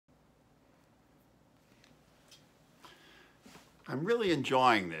I'm really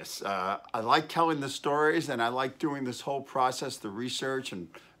enjoying this. I like telling the stories, and I like doing this whole process, the research and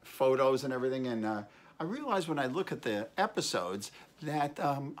photos and everything. And I realize when I look at the episodes that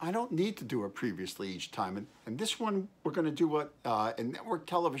I don't need to do it previously each time. And this one, we're going to do what in network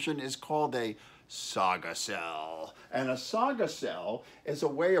television is called a saga cell. And a saga cell is a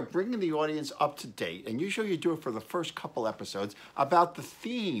way of bringing the audience up to date. And usually you do it for the first couple episodes about the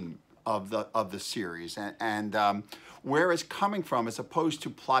theme of the series and where it's coming from as opposed to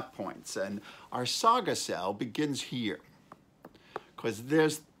plot points. And our saga cell begins here because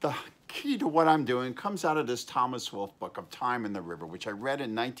there's the key to what I'm doing comes out of this Thomas Wolfe book of Time in the River, which I read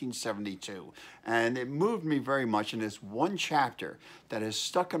in 1972. And it moved me very much, and there's one chapter that has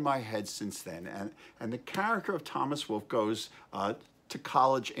stuck in my head since then. And the character of Thomas Wolfe goes to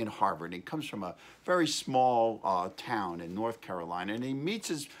college in Harvard. He comes from a very small town in North Carolina, and he meets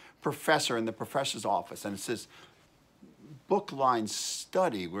his professor in the professor's office, and it says book-lined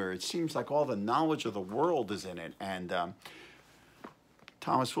study, where it seems like all the knowledge of the world is in it. And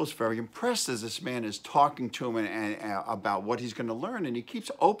Thomas Wolfe's very impressed as this man is talking to him and about what he's going to learn, and he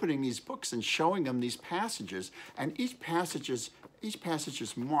keeps opening these books and showing him these passages, and each passage is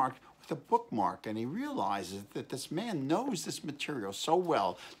marked with a bookmark, and he realizes that this man knows this material so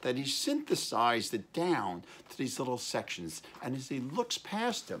well that he synthesized it down to these little sections. And as he looks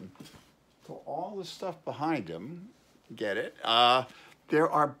past him to all the stuff behind him, get it? There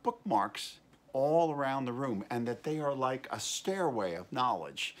are bookmarks all around the room, and that they are like a stairway of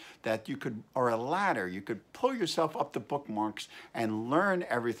knowledge that you could, or a ladder, you could pull yourself up the bookmarks and learn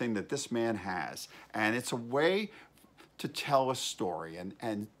everything that this man has. And it's a way to tell a story,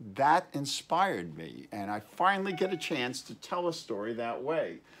 and that inspired me. And I finally get a chance to tell a story that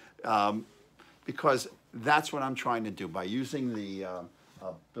way, because that's what I'm trying to do by using the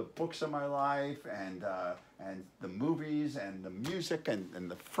books of my life and the movies and the music and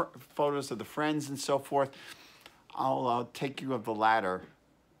the photos of the friends and so forth. I'll take you of the ladder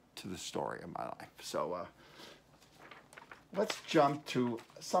to the story of my life. So let's jump to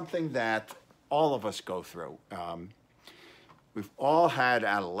something that all of us go through. We've all had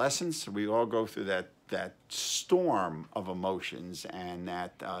adolescence. We all go through that storm of emotions and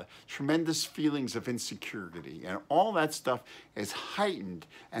that tremendous feelings of insecurity. And all that stuff is heightened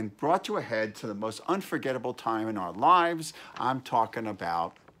and brought to a head to the most unforgettable time in our lives. I'm talking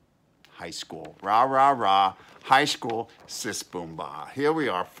about high school. Rah, rah, rah. High school, sis boom bah. Here we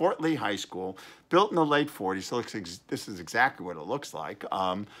are, Fort Lee High School, built in the late 40s. So this is exactly what it looks like.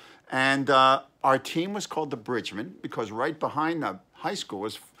 Our team was called the Bridgemen because right behind the high school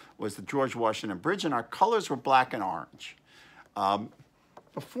was the George Washington Bridge, and our colors were black and orange.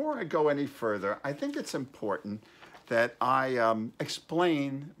 Before I go any further, I think it's important that I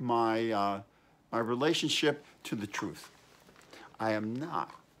explain my relationship to the truth. I am not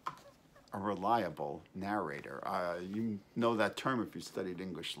a reliable narrator. You know that term if you studied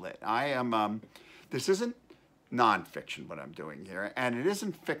English Lit. I am, this isn't nonfiction what I'm doing here, and it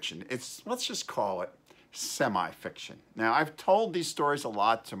isn't fiction. It's, let's just call it semi-fiction. Now, I've told these stories a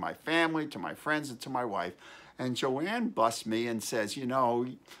lot to my family, to my friends, and to my wife, and Joanne busts me and says, you know,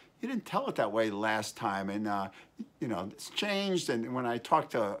 you didn't tell it that way last time, and you know, it's changed, and when I talk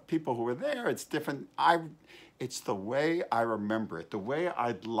to people who were there, it's different. It's the way I remember it, the way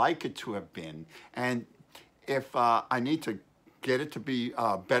I'd like it to have been, and if I need to get it to be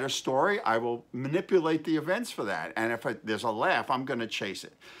a better story, I will manipulate the events for that, and if there's a laugh, I'm going to chase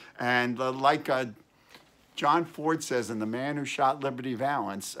it. And like John Ford says in The Man Who Shot Liberty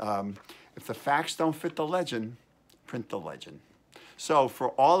Valance, if the facts don't fit the legend, print the legend. So for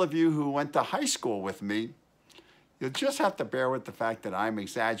all of you who went to high school with me, you'll just have to bear with the fact that I'm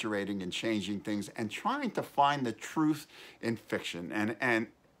exaggerating and changing things and trying to find the truth in fiction. And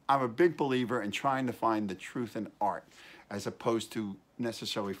I'm a big believer in trying to find the truth in art as opposed to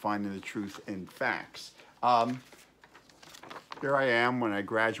necessarily finding the truth in facts. Here I am when I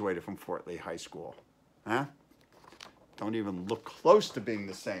graduated from Fort Lee High School. Huh? Don't even look close to being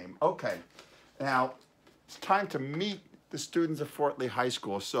the same. Okay, now it's time to meet the students of Fort Lee High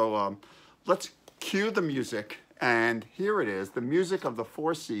School. So let's cue the music, and here it is, the music of the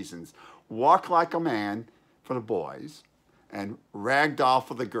Four Seasons. Walk Like a Man for the boys, and Ragdoll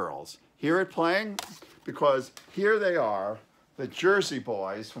for the girls. Hear it playing? Because here they are, the Jersey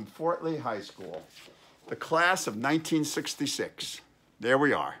boys from Fort Lee High School, the class of 1966. There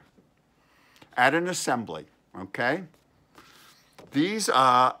we are. At an assembly, okay? These, when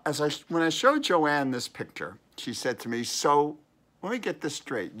I showed Joanne this picture, she said to me, so let me get this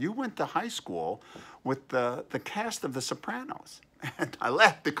straight. You went to high school with the cast of The Sopranos. And I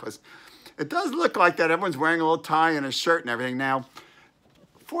laughed because it does look like that. Everyone's wearing a little tie and a shirt and everything. Now,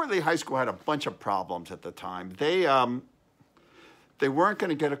 Fort Lee High School had a bunch of problems at the time. They weren't going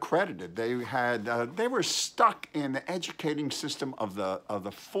to get accredited. They were stuck in the educating system of the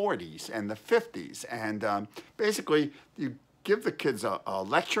 40s and the 50s, and basically you give the kids a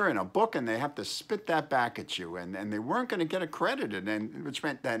lecture and a book, and they have to spit that back at you, and they weren't going to get accredited, and which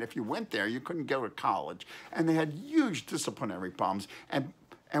meant that if you went there, you couldn't go to college, and they had huge disciplinary problems. And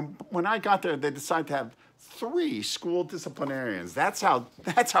when I got there, they decided to have 3 school disciplinarians. That's how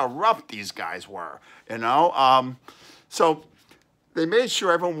rough these guys were, you know. So they made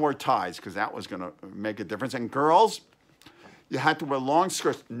sure everyone wore ties because that was going to make a difference. And girls, you had to wear long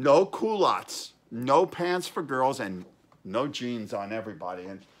skirts, no culottes, no pants for girls, and no jeans on everybody.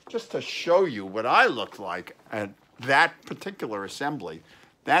 And just to show you what I looked like at that particular assembly,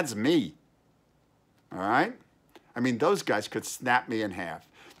 that's me. All right? I mean, those guys could snap me in half.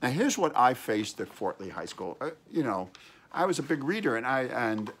 Now, here's what I faced at Fort Lee High School. You know, I was a big reader, and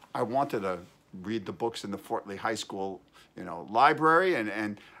I wanted to read the books in the Fort Lee High School, you know, library,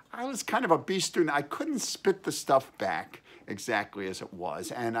 and I was kind of a B student. I couldn't spit the stuff back exactly as it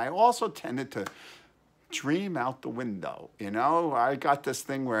was, and I also tended to dream out the window. You know, I got this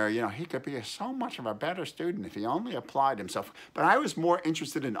thing where, you know, he could be so much of a better student if he only applied himself. But I was more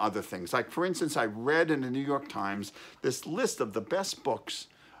interested in other things. Like, for instance, I read in the New York Times this list of the best books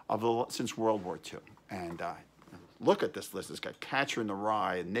since World War II, and look at this list. It's got Catcher in the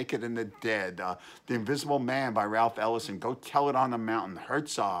Rye, Naked and the Dead, The Invisible Man by Ralph Ellison, Go Tell It on the Mountain,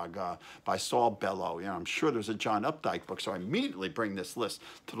 Herzog by Saul Bellow. You know, I'm sure there's a John Updike book, so I immediately bring this list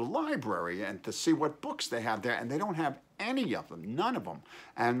to the library and to see what books they have there, and they don't have any of them, none of them.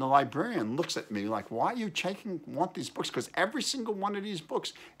 And the librarian looks at me like, why are you want these books? Because every single one of these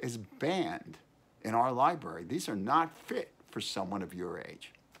books is banned in our library. These are not fit for someone of your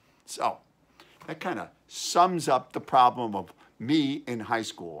age. So that kind of sums up the problem of me in high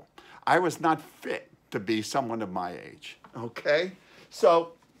school. I was not fit to be someone of my age, okay?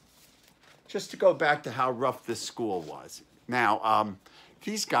 So just to go back to how rough this school was. Now,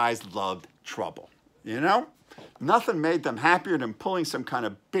 these guys loved trouble, you know? Nothing made them happier than pulling some kind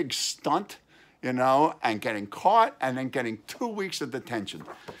of big stunt, you know, and getting caught and then getting 2 weeks of detention,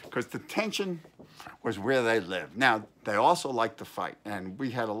 because detention was where they lived. Now, they also liked to fight, and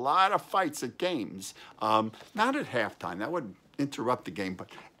we had a lot of fights at games, not at halftime. That would interrupt the game, but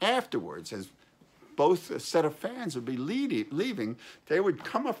afterwards, as both set of fans would be leaving, they would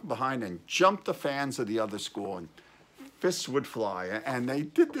come up from behind and jump the fans of the other school, and fists would fly. And they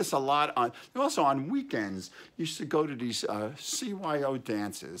did this a lot also on weekends. Used to go to these CYO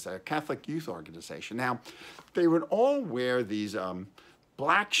dances, a Catholic youth organization. Now, they would all wear these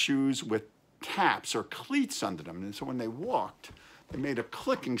black shoes with taps or cleats under them. And so when they walked, they made a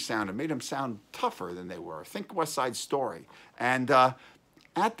clicking sound. It made them sound tougher than they were. Think West Side Story. And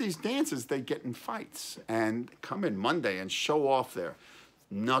at these dances, they'd get in fights and come in Monday and show off their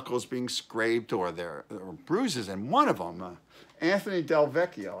knuckles being scraped or their bruises. And one of them, Anthony Del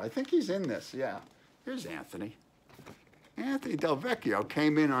Vecchio, I think he's in this, yeah. Here's Anthony. Anthony Del Vecchio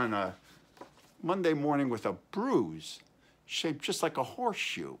came in on a Monday morning with a bruise shaped just like a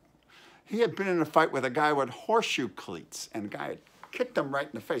horseshoe. He had been in a fight with a guy with horseshoe cleats, and the guy had kicked him right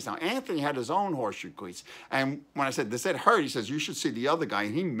in the face. Now, Anthony had his own horseshoe cleats, and when I said, does it hurt? He says, you should see the other guy,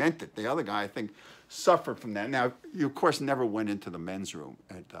 and he meant it. The other guy, I think, suffered from that. Now, you, of course, never went into the men's room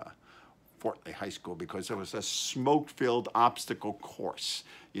at Fort Lee High School because there was a smoke-filled obstacle course,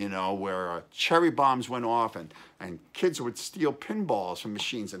 you know, where cherry bombs went off, and kids would steal pinballs from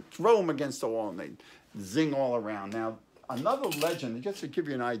machines and throw them against the wall, and they'd zing all around. Now, another legend, just to give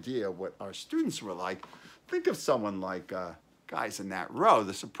you an idea of what our students were like, think of someone like guys in that row,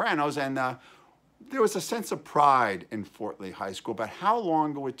 the Sopranos, and there was a sense of pride in Fort Lee High School about how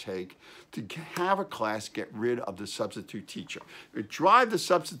long it would take to have a class get rid of the substitute teacher. It would drive the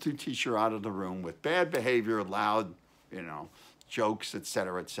substitute teacher out of the room with bad behavior, loud, you know, jokes, et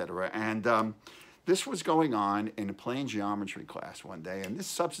cetera, and this was going on in a plain geometry class one day, and this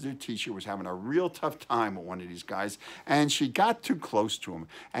substitute teacher was having a real tough time with one of these guys, and she got too close to him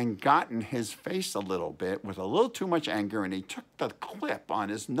and got in his face a little bit with a little too much anger, and he took the clip on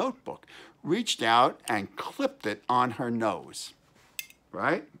his notebook, reached out and clipped it on her nose,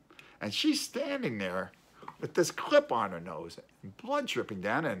 right? And she's standing there with this clip on her nose, blood dripping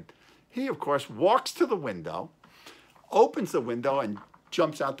down, and he, of course, walks to the window, opens the window, and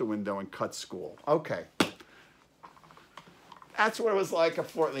jumps out the window and cuts school. Okay. That's what it was like at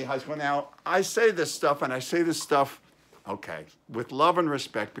Fort Lee High School. Now, I say this stuff, and I say this stuff, okay, with love and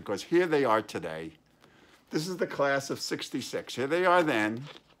respect, because here they are today. This is the class of '66. Here they are then.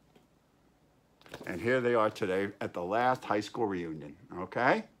 And here they are today at the last high school reunion,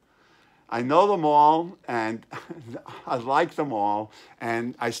 okay? I know them all, and I like them all,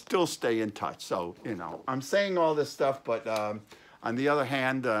 and I still stay in touch. So, you know, I'm saying all this stuff, but on the other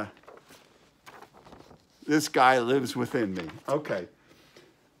hand, this guy lives within me. Okay.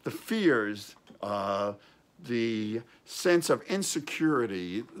 The fears, the sense of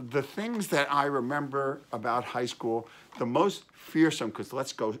insecurity, the things that I remember about high school, the most fearsome, because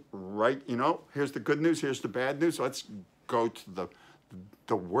let's go right, you know, here's the good news, here's the bad news. Let's go to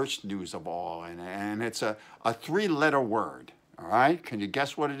the worst news of all. And it's a three-letter word, all right? Can you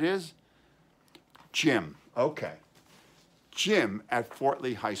guess what it is? Gym. Okay. Gym at Fort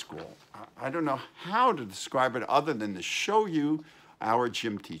Lee High School. I don't know how to describe it other than to show you our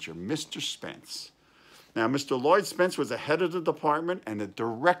gym teacher, Mr. Spence. Now, Mr. Lloyd Spence was the head of the department and the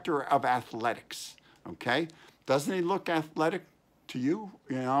director of athletics, okay? Doesn't he look athletic to you,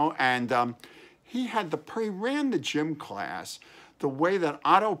 you know? And he ran the gym class the way that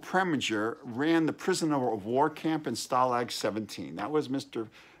Otto Preminger ran the prisoner of war camp in Stalag 17. That was Mr.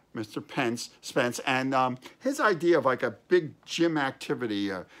 Spence, and his idea of like a big gym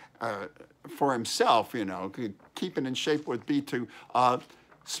activity for himself, you know, keeping in shape would be to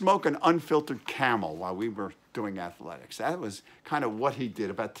smoke an unfiltered Camel while we were doing athletics. That was kind of what he did.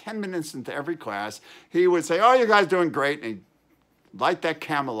 About 10 minutes into every class, he would say, "Oh, you guys doing great," and he'd light that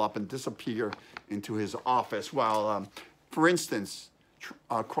Camel up and disappear into his office while, for instance,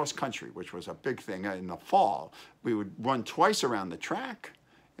 cross country, which was a big thing in the fall, we would run twice around the track,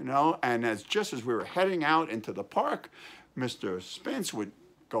 you know, and just as we were heading out into the park, Mr. Spence would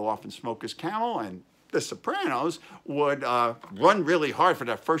go off and smoke his Camel, and the Sopranos would run really hard for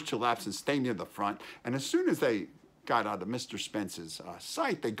that first 2 laps and stay near the front. And as soon as they got out of Mr. Spence's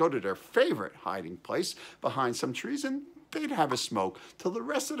sight, they'd go to their favorite hiding place behind some trees, and they'd have a smoke till the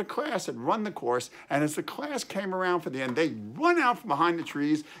rest of the class had run the course. And as the class came around for the end, they'd run out from behind the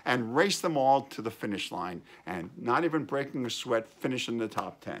trees and race them all to the finish line, and not even breaking a sweat, finish in the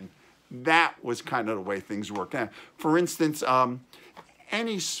top 10. That was kind of the way things worked. Now, for instance,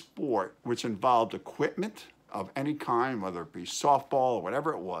 any sport which involved equipment of any kind, whether it be softball or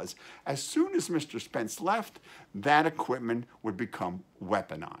whatever it was, as soon as Mr. Spence left, that equipment would become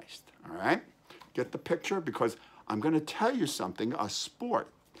weaponized, all right? Get the picture? Because I'm going to tell you something, a sport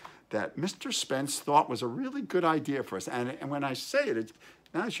that Mr. Spence thought was a really good idea for us. And when I say it,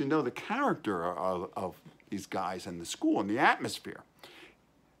 now that you know the character of these guys and the school and the atmosphere,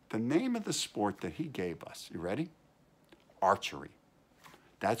 the name of the sport that he gave us, you ready? Archery.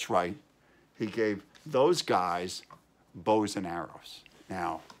 That's right. He gave those guys bows and arrows.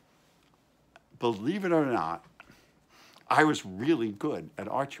 Now, believe it or not, I was really good at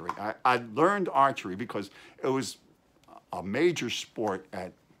archery. I learned archery because it was a major sport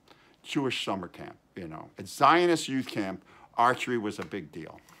at Jewish summer camp. You know, at Zionist youth camp, archery was a big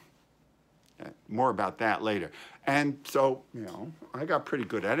deal. More about that later. And so, you know, I got pretty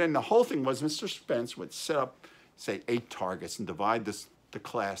good at it. And the whole thing was Mr. Spence would set up, say, 8 targets and divide the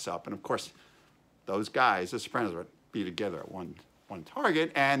class up. And of course, those guys, the Sopranos, would be together at one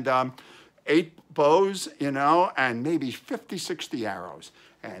target. And 8 bows, you know, and maybe 50, 60 arrows.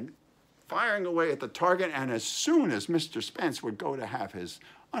 And firing away at the target. And as soon as Mr. Spence would go to have his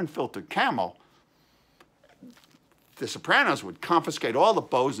unfiltered Camel, the Sopranos would confiscate all the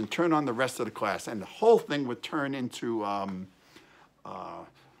bows and turn on the rest of the class. And the whole thing would turn into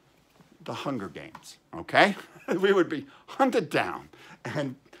the Hunger Games, okay? We would be hunted down.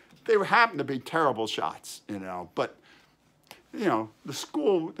 And they happened to be terrible shots, you know. But, you know,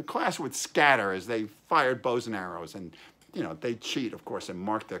 the class would scatter as they fired bows and arrows. And, you know, they'd cheat, of course, and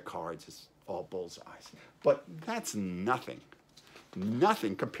mark their cards as all bullseyes. But that's nothing.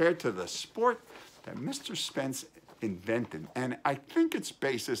 Nothing compared to the sport that Mr. Spence invented. And I think its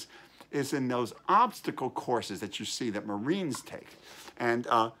basis is in those obstacle courses that you see that Marines take. And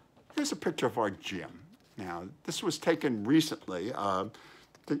here's a picture of our gym. Now, this was taken recently.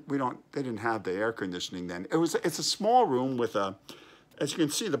 They didn't have the air conditioning then. It's a small room with as you can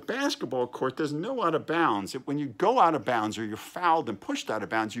see, the basketball court, there's no out of bounds. When you go out of bounds or you're fouled and pushed out of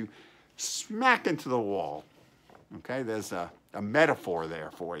bounds, you smack into the wall. Okay, there's a metaphor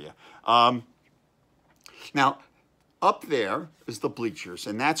there for you. Now, up there is the bleachers,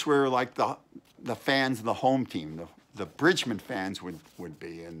 and that's where like the fans of the home team, the Bridgemen fans would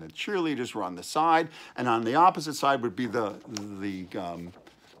be, and the cheerleaders were on the side, and on the opposite side would be the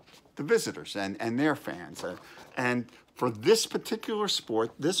visitors and their fans. And for this particular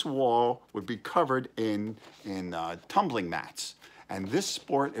sport, this wall would be covered in tumbling mats, and this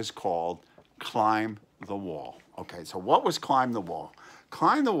sport is called climb the wall. Okay, so what was climb the wall?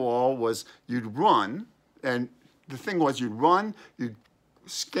 Climb the wall was you'd run, and the thing was you'd run, you'd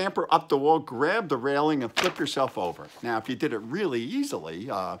scamper up the wall, grab the railing, and flip yourself over. Now, if you did it really easily,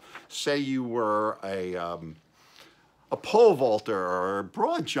 say you were a pole vaulter or a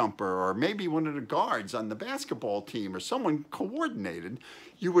broad jumper or maybe one of the guards on the basketball team or someone coordinated,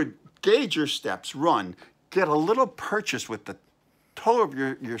 you would gauge your steps, run, get a little purchase with the toe of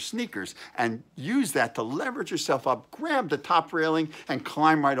your sneakers and use that to leverage yourself up, grab the top railing and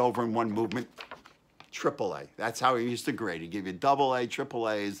climb right over in one movement. AAA. That's how he used to grade. He'd give you AA,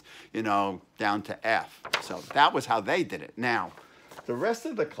 AAAs, you know, down to F. So that was how they did it. Now, the rest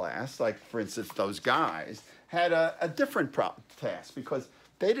of the class, like for instance, those guys, had a different task because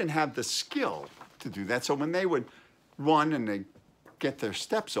they didn't have the skill to do that. So when they would run and they get their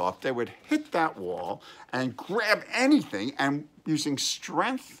steps off, they would hit that wall and grab anything and using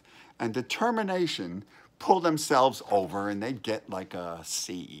strength and determination, pull themselves over and they'd get like a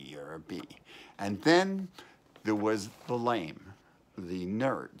C or a B. And then there was the lame, the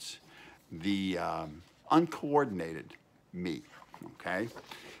nerds, the uncoordinated me, okay?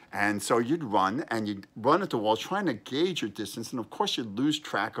 And so you'd run and you'd run at the wall trying to gauge your distance, and of course you'd lose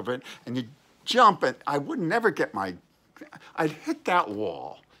track of it, and you'd jump, and I would never get I'd hit that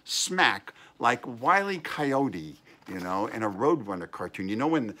wall, smack, like Wile E. Coyote, you know, in a Roadrunner cartoon. You know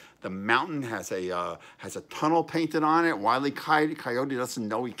when the mountain has a tunnel painted on it, Wile E. Coyote doesn't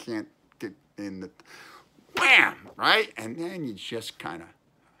know he can't get in the, wham, right? And then you just kind of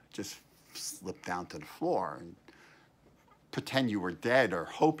just slip down to the floor and pretend you were dead or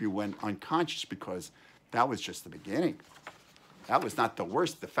hope you went unconscious, because that was just the beginning. That was not the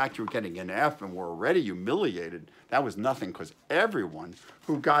worst. The fact you were getting an F and were already humiliated, that was nothing, because everyone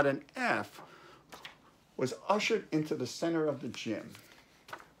who got an F was ushered into the center of the gym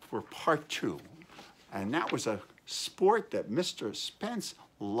for part 2. And that was a sport that Mr. Spence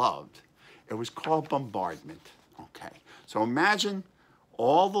loved. It was called bombardment, okay? So imagine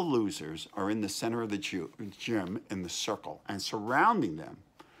all the losers are in the center of the gym in the circle, and surrounding them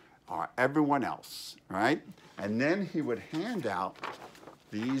are everyone else, right? And then he would hand out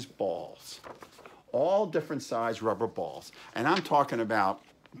these balls, all different size rubber balls. And I'm talking about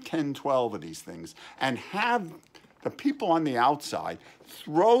 10, 12 of these things, and have the people on the outside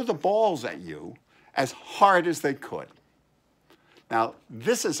throw the balls at you as hard as they could. Now,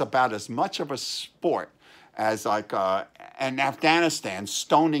 this is about as much of a sport as like in Afghanistan,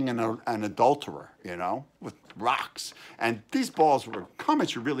 stoning an adulterer, you know, with rocks. And these balls would come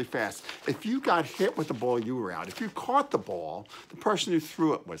at you really fast. If you got hit with the ball, you were out. If you caught the ball, the person who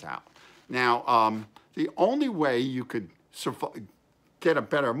threw it was out. Now, the only way you could get a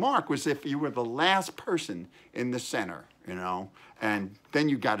better mark was if you were the last person in the center, you know, and then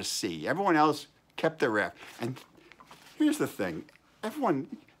you got a C. Everyone else kept their F. And here's the thing. Everyone,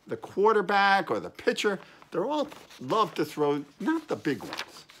 the quarterback or the pitcher, they're all love to throw, not the big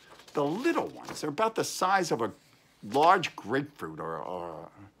ones, the little ones. They're about the size of a large grapefruit or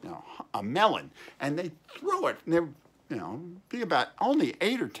you know, a melon. And they throw it, and they're, you know, be about only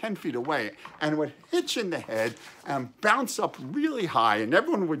 8 or 10 feet away, and it would hit you in the head and bounce up really high, and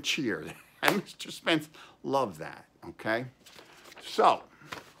everyone would cheer. And Mr. Spence loved that, okay? So,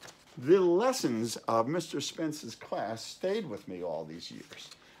 the lessons of Mr. Spence's class stayed with me all these years.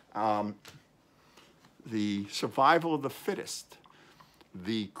 The survival of the fittest,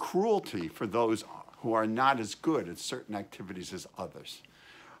 the cruelty for those who are not as good at certain activities as others.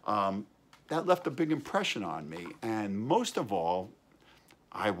 That left a big impression on me, and most of all,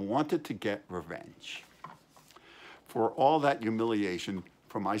 I wanted to get revenge for all that humiliation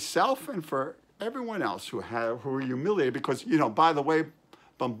for myself and for everyone else who were humiliated, because, you know, by the way,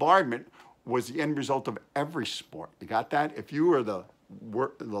 bombardment was the end result of every sport. You got that? If you were the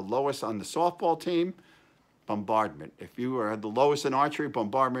lowest on the softball team, bombardment. If you were the lowest in archery,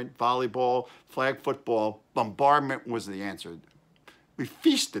 bombardment. Volleyball, flag football, bombardment was the answer. They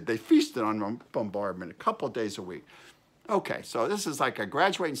feasted on bombardment a couple of days a week. Okay, so this is like I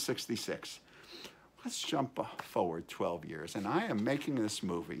graduate in '66. Let's jump forward 12 years, and I am making this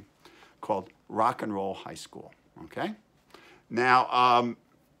movie called Rock and Roll High School, okay? Now,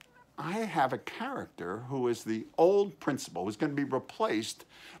 I have a character who is the old principal, who's going to be replaced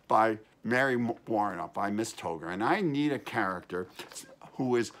by Mary Warnock, by Miss Toger, and I need a character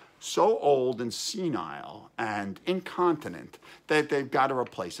who is so old and senile and incontinent that they've got to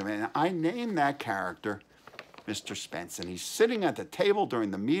replace him. And I named that character Mr. Spence, and he's sitting at the table during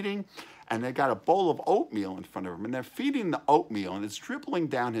the meeting, and they got a bowl of oatmeal in front of him, and they're feeding the oatmeal, and it's dribbling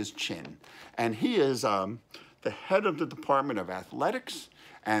down his chin. And he is the head of the Department of Athletics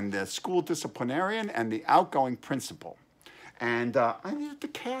and the school disciplinarian and the outgoing principal. And I needed to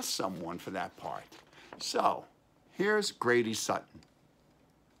cast someone for that part. So here's Grady Sutton.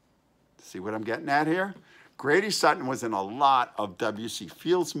 See what I'm getting at here? Grady Sutton was in a lot of W.C.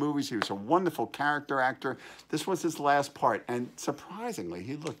 Fields movies. He was a wonderful character actor. This was his last part. And surprisingly,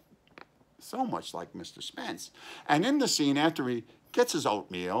 he looked so much like Mr. Spence. And in the scene, after he gets his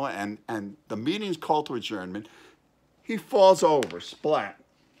oatmeal and the meeting's called to adjournment, he falls over, splat,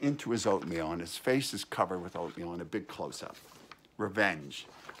 into his oatmeal, and his face is covered with oatmeal in a big close-up. Revenge.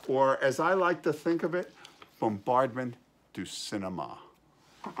 Or, as I like to think of it, bombardment du cinema.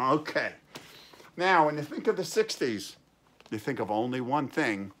 Okay. Now, when you think of the 60s, you think of only one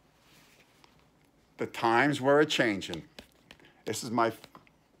thing. The times were a-changing. This is my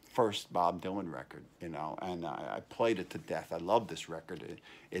first Bob Dylan record, you know, and I played it to death. I love this record.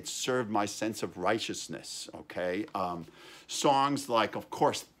 It served my sense of righteousness, okay? Songs like, of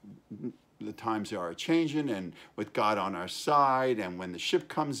course, The Times Are A-Changing, and With God on Our Side, and When the Ship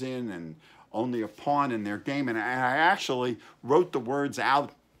Comes In, and Only a Pawn in Their Game. And I actually wrote the words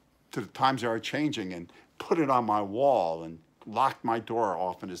out to The Times Are A-Changing and put it on my wall and locked my door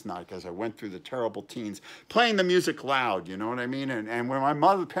often as night because I went through the terrible teens, playing the music loud, you know what I mean? And when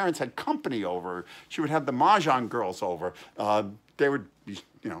my parents had company over, she would have the Mahjong girls over. They would,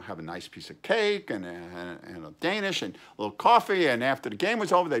 you know, have a nice piece of cake and a Danish and a little coffee. And after the game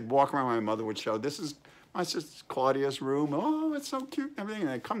was over, they'd walk around. My mother would show, this is my sister Claudia's room. Oh, it's so cute and everything.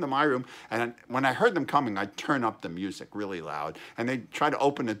 And they'd come to my room. And when I heard them coming, I'd turn up the music really loud. And they'd try to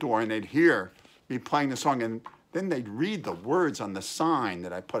open the door and they'd hear me playing the song. And then they'd read the words on the sign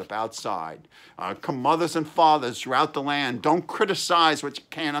that I put up outside. Come mothers and fathers throughout the land, don't criticize what you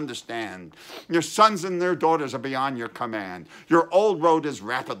can't understand. Your sons and their daughters are beyond your command. Your old road is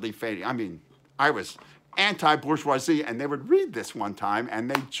rapidly fading. I mean, I was anti-bourgeoisie, and they would read this one time,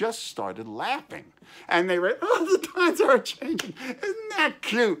 and they just started laughing. And they read, oh, the times are changing. Isn't that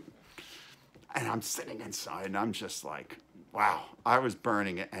cute? And I'm sitting inside, and I'm just like, wow, I was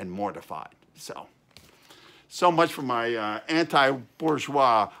burning it and mortified. So much for my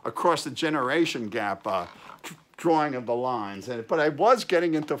anti-bourgeois across the generation gap drawing of the lines. But I was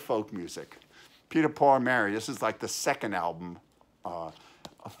getting into folk music. Peter, Paul, and Mary, this is like the second album of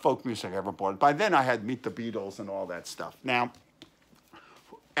folk music I ever bought. By then I had Meet the Beatles and all that stuff. Now,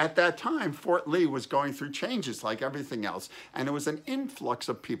 at that time, Fort Lee was going through changes like everything else, and there was an influx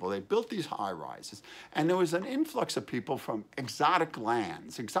of people. They built these high-rises, and there was an influx of people from exotic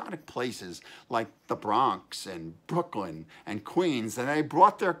lands, exotic places like the Bronx and Brooklyn and Queens, and they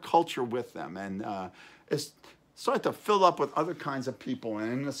brought their culture with them, and it started to fill up with other kinds of people.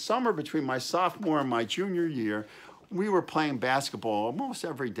 And in the summer between my sophomore and my junior year, we were playing basketball almost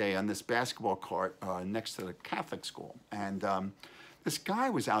every day on this basketball court next to the Catholic school, and this guy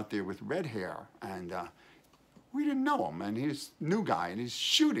was out there with red hair, and we didn't know him, and he's a new guy, and he's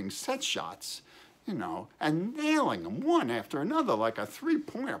shooting set shots, you know, and nailing them one after another like a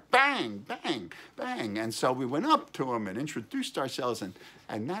three-pointer, bang, bang, bang. And so we went up to him and introduced ourselves,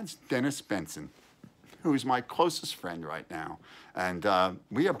 and that's Dennis Benson, who's my closest friend right now. And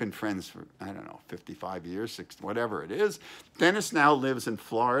we have been friends for, I don't know, 55 years, 60, whatever it is. Dennis now lives in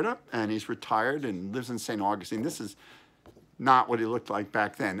Florida, and he's retired and lives in St. Augustine. This is not what he looked like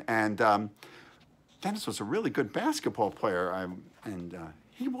back then. And Dennis was a really good basketball player, and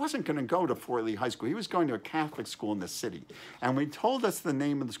he wasn't going to go to Fort Lee High School. He was going to a Catholic school in the city. And we told us the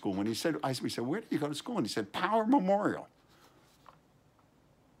name of the school. When he said, we said, where do you go to school? And he said, Power Memorial.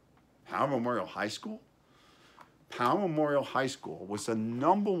 Power Memorial High School? Power Memorial High School was the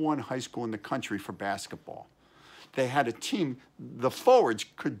 #1 high school in the country for basketball. They had a team, the forwards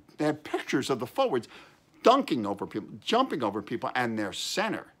they had pictures of the forwards dunking over people, jumping over people, and their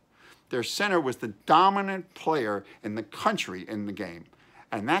center was the dominant player in the country in the game.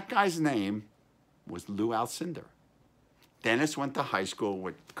 And that guy's name was Lou Alcindor. Dennis went to high school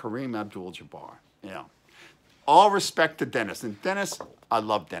with Kareem Abdul-Jabbar. You know, all respect to Dennis. And Dennis, I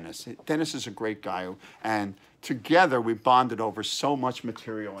love Dennis. Dennis is a great guy. And together we bonded over so much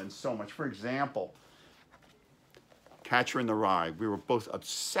material and so much. For example, Catcher in the Rye. We were both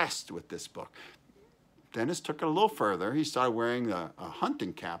obsessed with this book. Dennis took it a little further. He started wearing a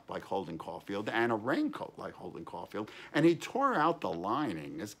hunting cap like Holden Caulfield and a raincoat like Holden Caulfield. And he tore out the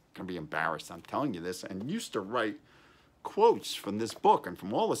lining. It's going to be embarrassed, I'm telling you this. And used to write quotes from this book and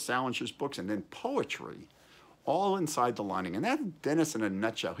from all the Salinger's books, and then poetry all inside the lining. And that's Dennis in a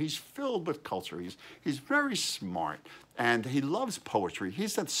nutshell. He's filled with culture. He's very smart. And he loves poetry.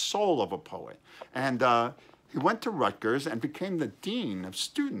 He's the soul of a poet. And he went to Rutgers and became the dean of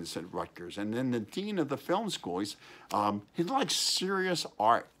students at Rutgers, and then the dean of the film school. He likes serious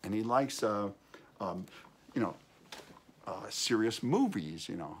art, and he likes, you know, serious movies,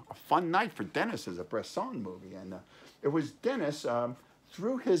 you know. A fun night for Dennis is a Bresson movie. And it was Dennis,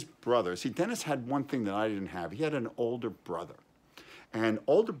 through his brother. See, Dennis had one thing that I didn't have. He had an older brother. And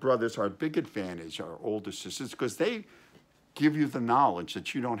older brothers are a big advantage, or older sisters, because they give you the knowledge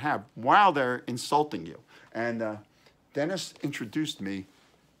that you don't have while they're insulting you. And Dennis introduced me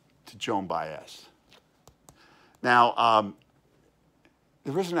to Joan Baez. Now,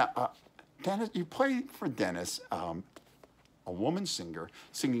 there isn't Dennis, you play for Dennis, a woman singer,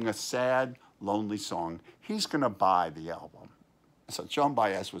 singing a sad, lonely song. He's going to buy the album. So Joan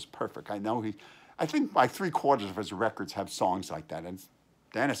Baez was perfect. I think like 3/4 of his records have songs like that. And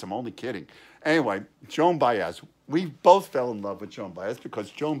Dennis, I'm only kidding. Anyway, Joan Baez. We both fell in love with Joan Baez because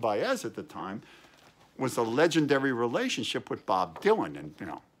Joan Baez at the time was a legendary relationship with Bob Dylan. And, you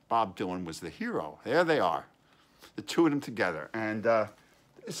know, Bob Dylan was the hero. There they are, the two of them together. And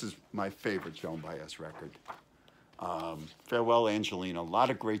this is my favorite Joan Baez record. Farewell, Angelina. A lot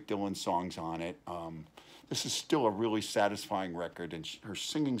of great Dylan songs on it. This is still a really satisfying record, and her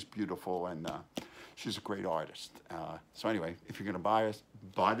singing's beautiful, and she's a great artist. So anyway, if you're going to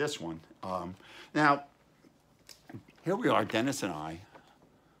buy this one. Now, here we are, Dennis and I,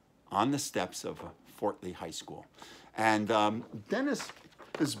 on the steps of Fort Lee High School. And Dennis,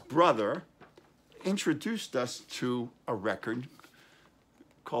 his brother, introduced us to a record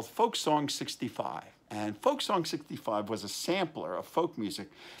called Folk Song 65. And Folk Song 65 was a sampler of folk music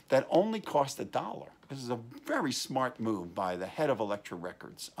that only cost $1. This is a very smart move by the head of Elektra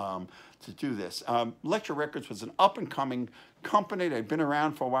Records to do this. Elektra Records was an up-and-coming company. They'd been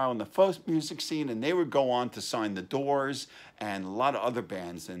around for a while in the folk music scene, and they would go on to sign The Doors and a lot of other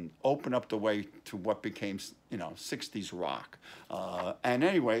bands and open up the way to what became, you know, 60s rock. And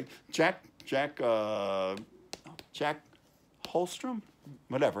anyway, Jack Holstrom,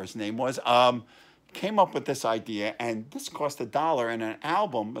 whatever his name was, came up with this idea, and this cost $1, and an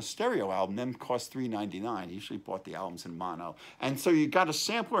album, a stereo album, then cost $3.99. He usually bought the albums in mono. And so you got a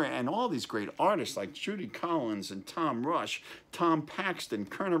sampler and all these great artists like Judy Collins and Tom Rush, Tom Paxton,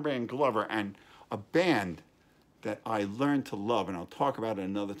 Kerner Van Glover, and a band that I learned to love, and I'll talk about it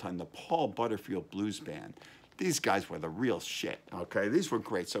another time, the Paul Butterfield Blues Band. These guys were the real shit, okay? These were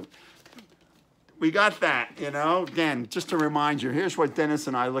great. So we got that, you know. Again, just to remind you, here's what Dennis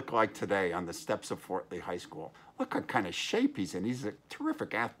and I look like today on the steps of Fort Lee High School. Look what kind of shape he's in. He's a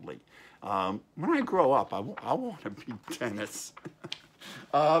terrific athlete. When I grow up, I want to be Dennis.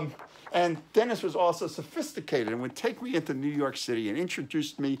 And Dennis was also sophisticated and would take me into New York City and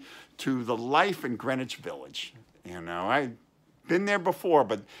introduced me to the life in Greenwich Village. You know, I'd been there before,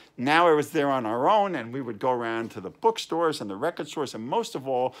 but now I was there on our own, and we would go around to the bookstores and the record stores, and most of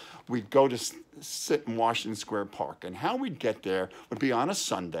all, we'd go to sit in Washington Square Park. And how we'd get there would be on a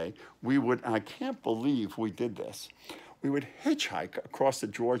Sunday. We would, and I can't believe we did this, we would hitchhike across the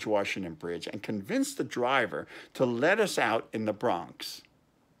George Washington Bridge and convince the driver to let us out in the Bronx.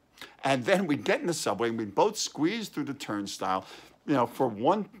 And then we'd get in the subway, and we'd both squeeze through the turnstile, you know, for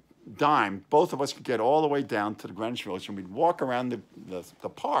one dime, both of us could get all the way down to the Greenwich Village, and we'd walk around the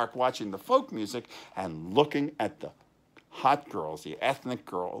park watching the folk music and looking at the hot girls, the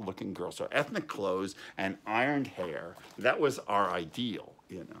ethnic looking girls, so ethnic clothes and ironed hair. That was our ideal,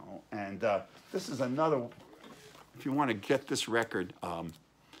 you know. And this is another, if you want to get this record,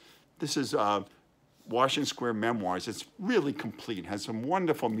 this is Washington Square Memoirs. It's really complete, has some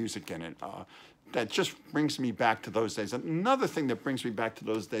wonderful music in it. That just brings me back to those days. Another thing that brings me back to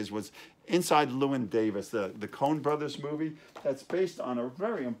those days was Inside Llewyn Davis, the Coen Brothers movie. That's based on a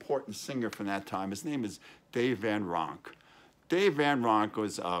very important singer from that time. His name is Dave Van Ronk. Dave Van Ronk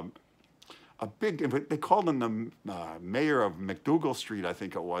was a big, they called him the mayor of McDougal Street, I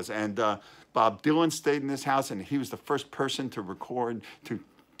think it was. And Bob Dylan stayed in this house, and he was the first person to record, to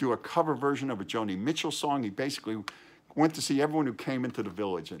do a cover version of a Joni Mitchell song. He basically went to see everyone who came into the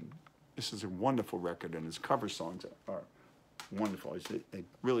village, and this is a wonderful record, and his cover songs are wonderful. He's a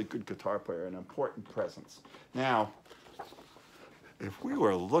really good guitar player, an important presence. Now, if we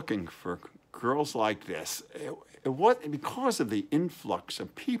were looking for girls like this, because of the influx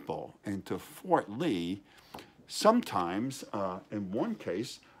of people into Fort Lee, sometimes, in one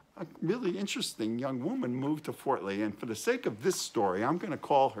case, a really interesting young woman moved to Fort Lee, and for the sake of this story, I'm going to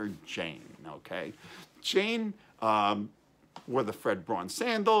call her Jane, okay? Jane wore the Fred Braun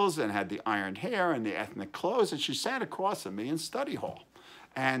sandals and had the ironed hair and the ethnic clothes, and she sat across from me in study hall.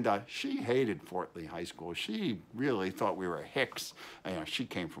 And she hated Fort Lee High School. She really thought we were hicks. You know, she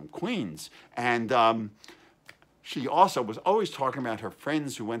came from Queens. And she also was always talking about her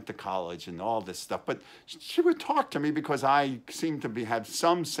friends who went to college and all this stuff. But she would talk to me because I seemed to have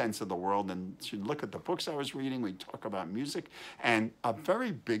some sense of the world. And she'd look at the books I was reading. We'd talk about music. And a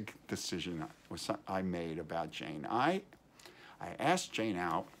very big decision I made about Jane. I asked Jane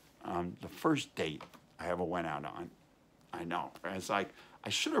out on the first date I ever went out on. I know. It's like, I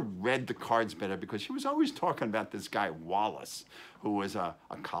should have read the cards better because she was always talking about this guy, Wallace, who was a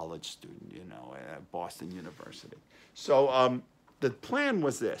college student, you know, at Boston University. So the plan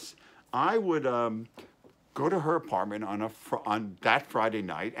was this. I would go to her apartment on that Friday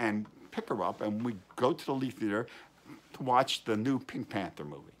night and pick her up, and we'd go to the Lee Theater to watch the new Pink Panther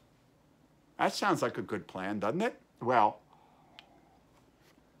movie. That sounds like a good plan, doesn't it? Well,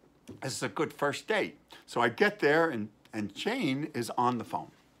 this is a good first date. So I get there, and Jane is on the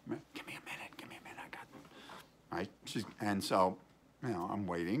phone. Give me a minute, I got it. Right? And so, you know, I'm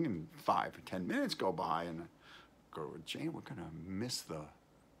waiting, and 5 or 10 minutes go by, and I go, Jane, we're gonna miss the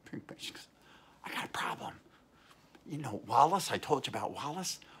Pink Panther. She goes, I got a problem. You know, Wallace, I told you about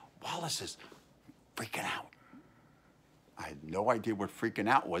Wallace? Wallace is freaking out. I had no idea what freaking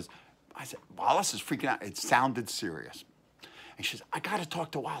out was. I said, Wallace is freaking out. It sounded serious. And she says, I got to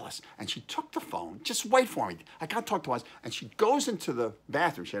talk to Wallace. And she took the phone. Just wait for me. I got to talk to Wallace. And she goes into the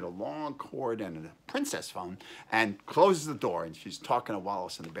bathroom. She had a long cord and a princess phone and closes the door. And she's talking to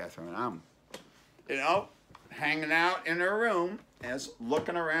Wallace in the bathroom. And I'm, you know, hanging out in her room, as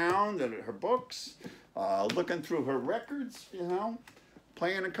looking around at her books, looking through her records, you know,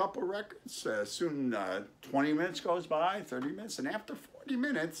 playing a couple records. Soon 20 minutes goes by, 30 minutes. And after 40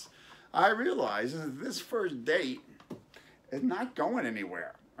 minutes, I realize that this first date is not going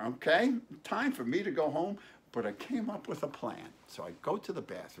anywhere, okay? Time for me to go home, but I came up with a plan. So I go to the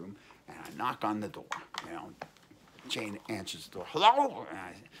bathroom, and I knock on the door, you know. Jane answers the door, hello?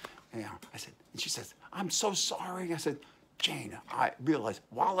 And I said, and she says, I'm so sorry. I said, Jane, I realize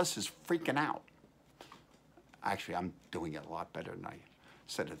Wallace is freaking out. Actually, I'm doing it a lot better than I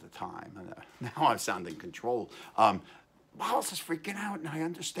said at the time. And, now I'm sounding controlled. Wallace is freaking out, and I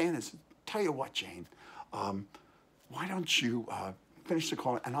understand this. Tell you what, Jane, why don't you finish the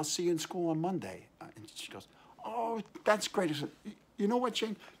call, and I'll see you in school on Monday. And she goes, oh, that's great. I said, you know what,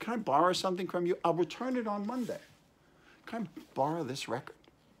 Jane? Can I borrow something from you? I'll return it on Monday. Can I borrow this record?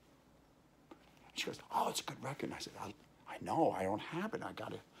 She goes, oh, it's a good record. And I said, I know, I don't have it. I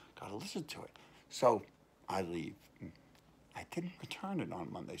gotta listen to it. So I leave. I didn't return it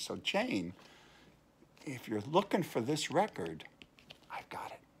on Monday. So Jane, if you're looking for this record, I've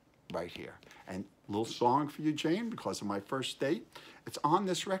got it right here. And a little song for you, Jane, because of my first date. It's on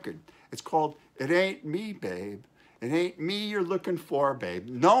this record. It's called It Ain't Me, Babe. It ain't me you're looking for, babe.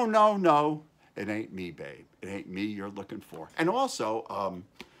 No, no, no. It ain't me, babe. It ain't me you're looking for. And also,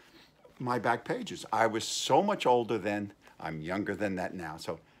 my back pages. I was so much older then. I'm younger than that now.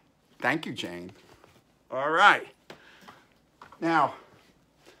 So thank you, Jane. All right. Now,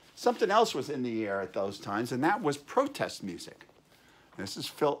 something else was in the air at those times, and that was protest music. This is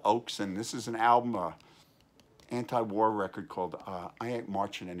Phil Oakes, and this is an album, anti-war record called I Ain't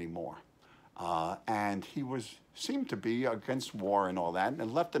Marching Anymore. And he seemed to be against war and all that, and it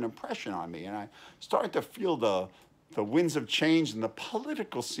left an impression on me. And I started to feel the winds of change in the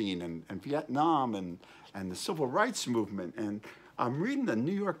political scene and Vietnam and the civil rights movement. And I'm reading the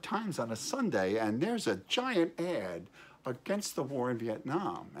New York Times on a Sunday, and there's a giant ad against the war in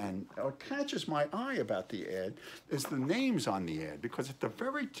Vietnam. And what catches my eye about the ad is the names on the ad, because at the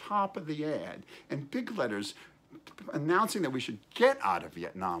very top of the ad, in big letters, announcing that we should get out of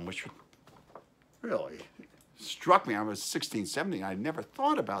Vietnam, which really struck me. I was 16, 17. I never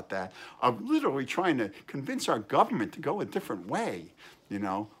thought about that, of literally trying to convince our government to go a different way, you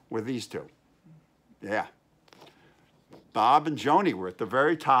know, with these two. Yeah. Bob and Joni were at the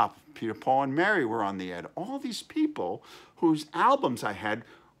very top. Peter, Paul, and Mary were on the ad. All these people whose albums I had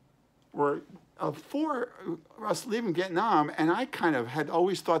were for us leaving Vietnam, and I kind of had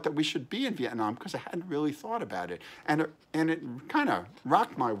always thought that we should be in Vietnam because I hadn't really thought about it. And it kind of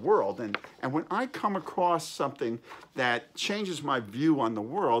rocked my world. And when I come across something that changes my view on the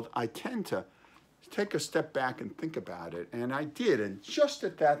world, I tend to take a step back and think about it. And I did. And just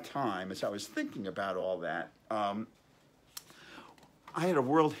at that time, as I was thinking about all that, I had a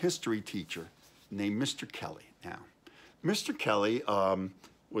world history teacher named Mr. Kelly. Now, Mr. Kelly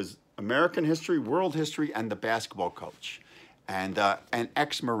was American history, world history, and the basketball coach, and an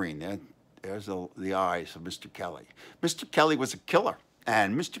ex-Marine. There's the eyes of Mr. Kelly. Mr. Kelly was a killer,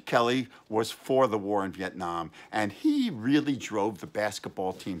 and Mr. Kelly was for the war in Vietnam, and he really drove the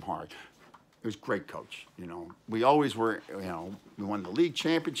basketball team hard. He was a great coach, you know. We always were, you know, we won the league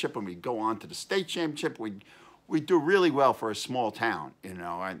championship, and we'd go on to the state championship. we do really well for a small town, you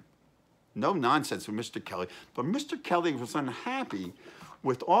know. And no nonsense with Mr. Kelly, but Mr. Kelly was unhappy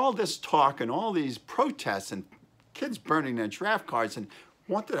with all this talk and all these protests and kids burning their draft cards, and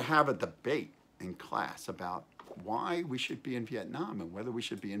wanted to have a debate in class about why we should be in Vietnam and whether we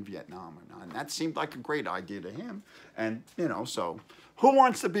should be in Vietnam or not. And that seemed like a great idea to him. And, you know, so who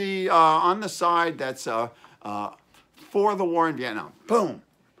wants to be on the side that's for the war in Vietnam? Boom,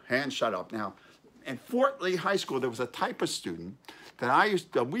 hand shut up. Now, in Fort Lee High School, there was a type of student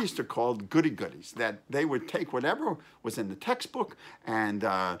that we used to call goody-goodies, that they would take whatever was in the textbook and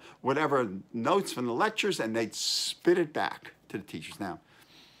whatever notes from the lectures, and they'd spit it back to the teachers. Now,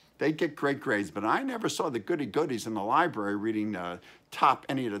 they'd get great grades, but I never saw the goody-goodies in the library reading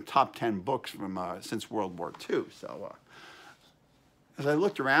any of the top 10 books from since World War II. So as I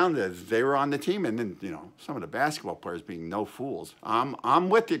looked around, as they were on the team, and then, you know, some of the basketball players being no fools. I'm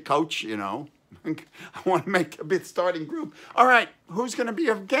with you, coach, you know. I want to make a bit starting group. All right, who's going to be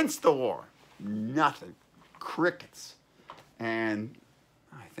against the war? Nothing. Crickets. And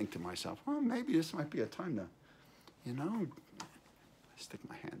I think to myself, well, maybe this might be a time to, you know, stick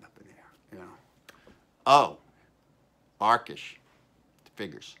my hand up in the air, you know. Oh, Arkish.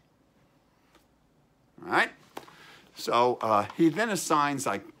 Figures. All right? So he then assigns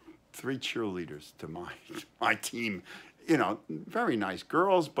like 3 cheerleaders to my team. You know, very nice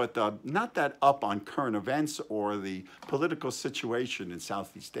girls, but not that up on current events or the political situation in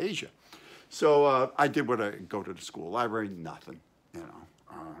Southeast Asia. So I did what I go to the school library, nothing, you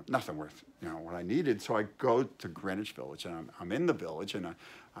know, nothing worth, you know, what I needed. So I go to Greenwich Village, and I'm in the village, and I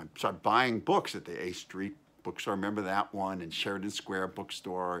start buying books at the A Street bookstore. Remember that one, and Sheridan Square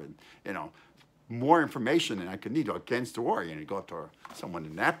bookstore, and, you know, more information than I could need against the war. You know, you go up to someone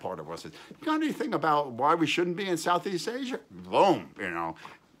in that part of us and say, you got anything about why we shouldn't be in Southeast Asia? Boom, you know,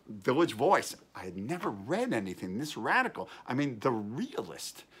 Village Voice. I had never read anything this radical. I mean, The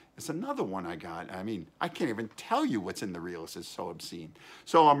Realist is another one I got. I mean, I can't even tell you what's in The Realist. It's so obscene.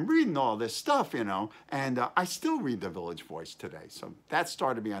 So I'm reading all this stuff, you know, and I still read The Village Voice today. So that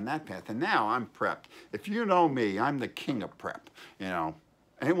started me on that path. And now I'm prepped. If you know me, I'm the king of prep, you know.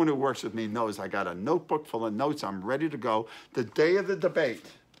 Anyone who works with me knows I got a notebook full of notes. I'm ready to go. The day of the debate,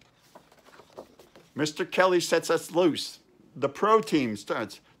 Mr. Kelly sets us loose. The pro team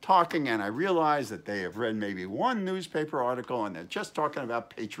starts talking, and I realize that they have read maybe one newspaper article, and they're just talking about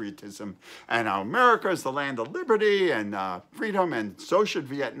patriotism and how America is the land of liberty and freedom, and so should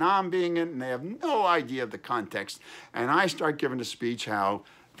Vietnam being in, and they have no idea of the context. And I start giving a speech how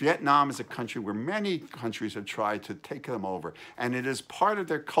Vietnam is a country where many countries have tried to take them over, and it is part of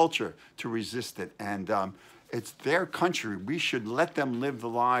their culture to resist it. And it's their country. We should let them live the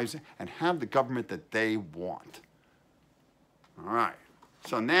lives and have the government that they want. All right.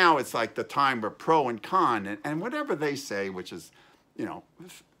 So now it's like the time where pro and con, and whatever they say, which is, you know,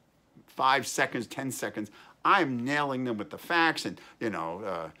 5 seconds, 10 seconds, I'm nailing them with the facts. And, you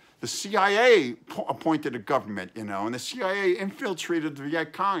know, the CIA appointed a government, you know, and the CIA infiltrated the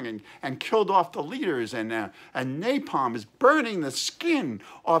Viet Cong and killed off the leaders, and napalm is burning the skin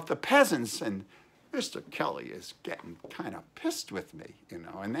off the peasants. And Mr. Kelly is getting kind of pissed with me, you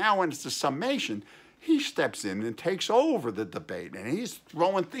know. And now when it's the summation, he steps in and takes over the debate, and he's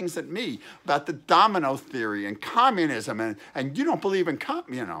throwing things at me about the domino theory and communism, and you don't believe in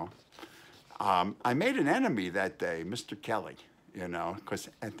you know. I made an enemy that day, Mr. Kelly, you know, because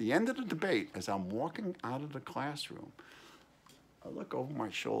at the end of the debate, as I'm walking out of the classroom, I look over my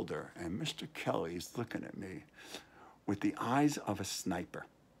shoulder, and Mr. Kelly's looking at me with the eyes of a sniper,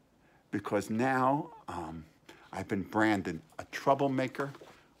 because now I've been branded a troublemaker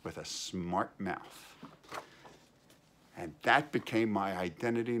with a smart mouth. And that became my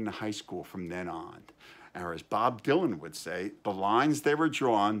identity in the high school from then on. Or as Bob Dylan would say, the lines they were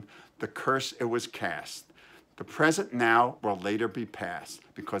drawn, the curse it was cast. The present now will later be past,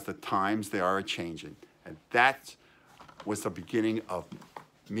 because the times they are a-changing. And that was the beginning of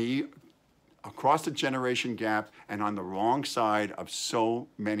me across the generation gap and on the wrong side of so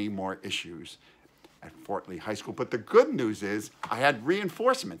many more issues at Fort Lee High School. But the good news is I had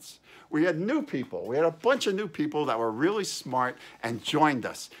reinforcements. We had new people. We had a bunch of new people that were really smart and joined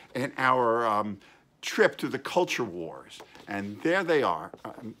us in our trip to the culture wars. And there they are.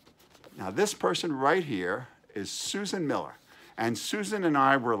 Now this person right here is Susan Miller. And Susan and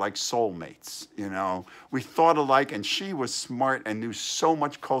I were like soulmates, you know. We thought alike, and she was smart and knew so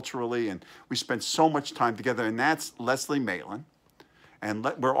much culturally, and we spent so much time together. And that's Leslie Maitland. And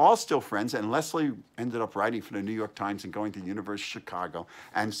we're all still friends, and Leslie ended up writing for the New York Times and going to the University of Chicago.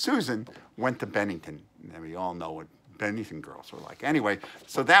 And Susan went to Bennington. And we all know what anything girls were like. Anyway,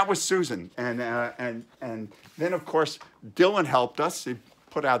 so that was Susan. And then, of course, Dylan helped us. He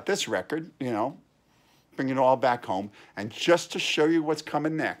put out this record, you know, bring it all back home. And just to show you what's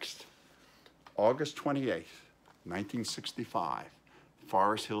coming next, August 28th, 1965,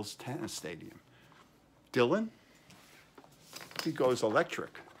 Forest Hills Tennis Stadium. Dylan, he goes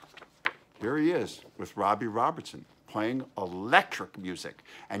electric. Here he is with Robbie Robertson playing electric music.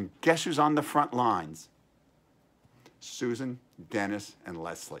 And guess who's on the front lines? Susan, Dennis, and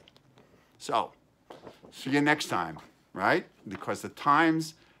Leslie. So, see you next time, right? Because the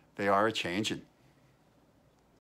times, they are a-changing.